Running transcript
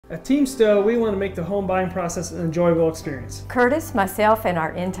At Team Stowe, we want to make the home buying process an enjoyable experience. Curtis, myself, and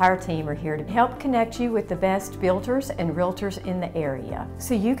our entire team are here to help connect you with the best builders and realtors in the area,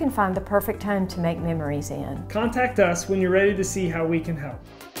 so you can find the perfect home to make memories in. Contact us when you're ready to see how we can help.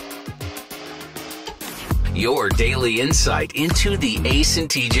 Your daily insight into the Ace and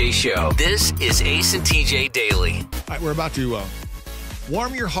TJ Show. This is Ace and TJ Daily. All right, we're about to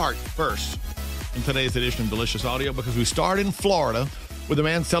warm your heart first in today's edition of Delicious Audio, because we start in Florida with a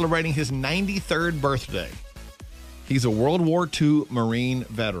man celebrating his 93rd birthday. He's a World War II Marine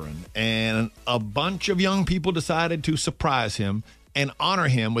veteran, and a bunch of young people decided to surprise him and honor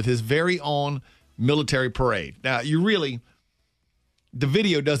him with his very own military parade. Now, the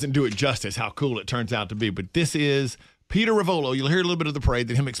video doesn't do it justice how cool it turns out to be, but this is Peter Rivolo. You'll hear a little bit of the parade,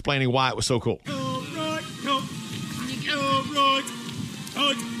 then him explaining why it was so cool.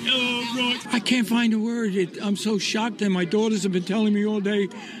 I can't find a word. I'm so shocked, and my daughters have been telling me all day,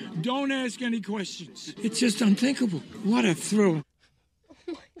 don't ask any questions. It's just unthinkable. What a thrill.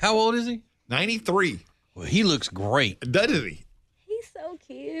 How old is he? 93. Well, he looks great. Doesn't he? He's so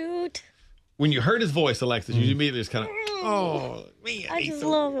cute. When you heard his voice, Alexis, you immediately just kind of, oh, man. I just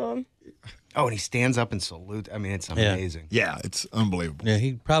love him. Oh, and he stands up and salutes. I mean, it's amazing. Yeah, it's unbelievable. Yeah,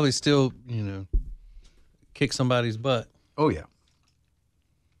 he'd probably still, kick somebody's butt. Oh, yeah.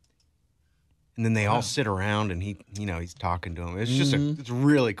 And then they all sit around, and he's talking to them. It's just it's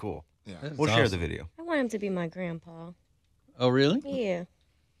really cool. Yeah, we'll share the video. I want him to be my grandpa. Oh, really? Yeah.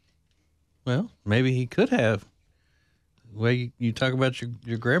 Well, maybe he could have. The way you talk about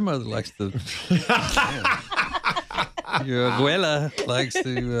your grandmother likes to. Your abuela likes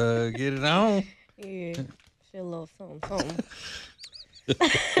to get it on. Yeah. She a little something.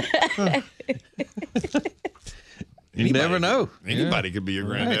 You never know. Anybody could be your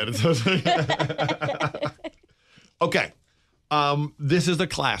granddad. Right. Okay. This is a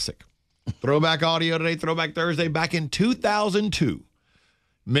classic. Throwback audio today, Throwback Thursday. Back in 2002,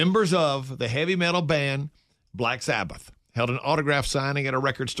 members of the heavy metal band Black Sabbath held an autograph signing at a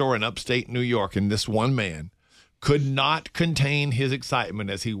record store in upstate New York, and this one man could not contain his excitement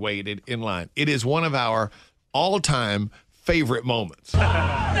as he waited in line. It is one of our all-time favorite moments. The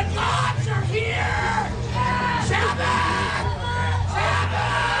gods are here! Sabbath!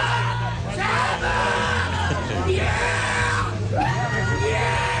 Sabbath! Sabbath! Yeah!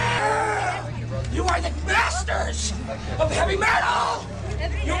 Yeah! You are the masters of heavy metal!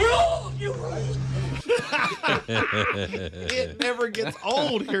 You rule! You rule! It never gets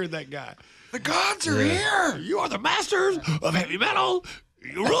old hearing that guy. The gods are here! You are the masters of heavy metal!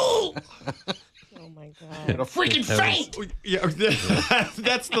 You rule! Oh, my God. A freaking faint! Yeah,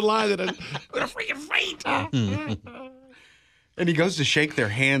 that's the line that a freaking faint! And he goes to shake their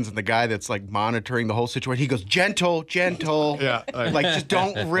hands, and the guy that's like monitoring the whole situation, he goes, gentle, gentle. Yeah. Like, just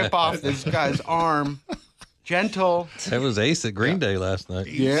don't rip off this guy's arm. Gentle. That was Ace at Green Day last night.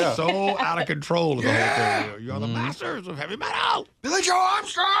 He's so out of control of the whole thing. You are the masters of heavy metal! Billy Joe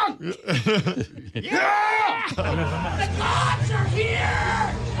Armstrong! Yeah! The gods are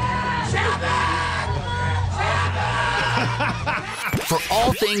here! Sabbath! Sabbath! For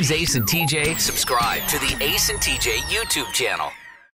all things Ace and TJ, subscribe to the Ace and TJ YouTube channel.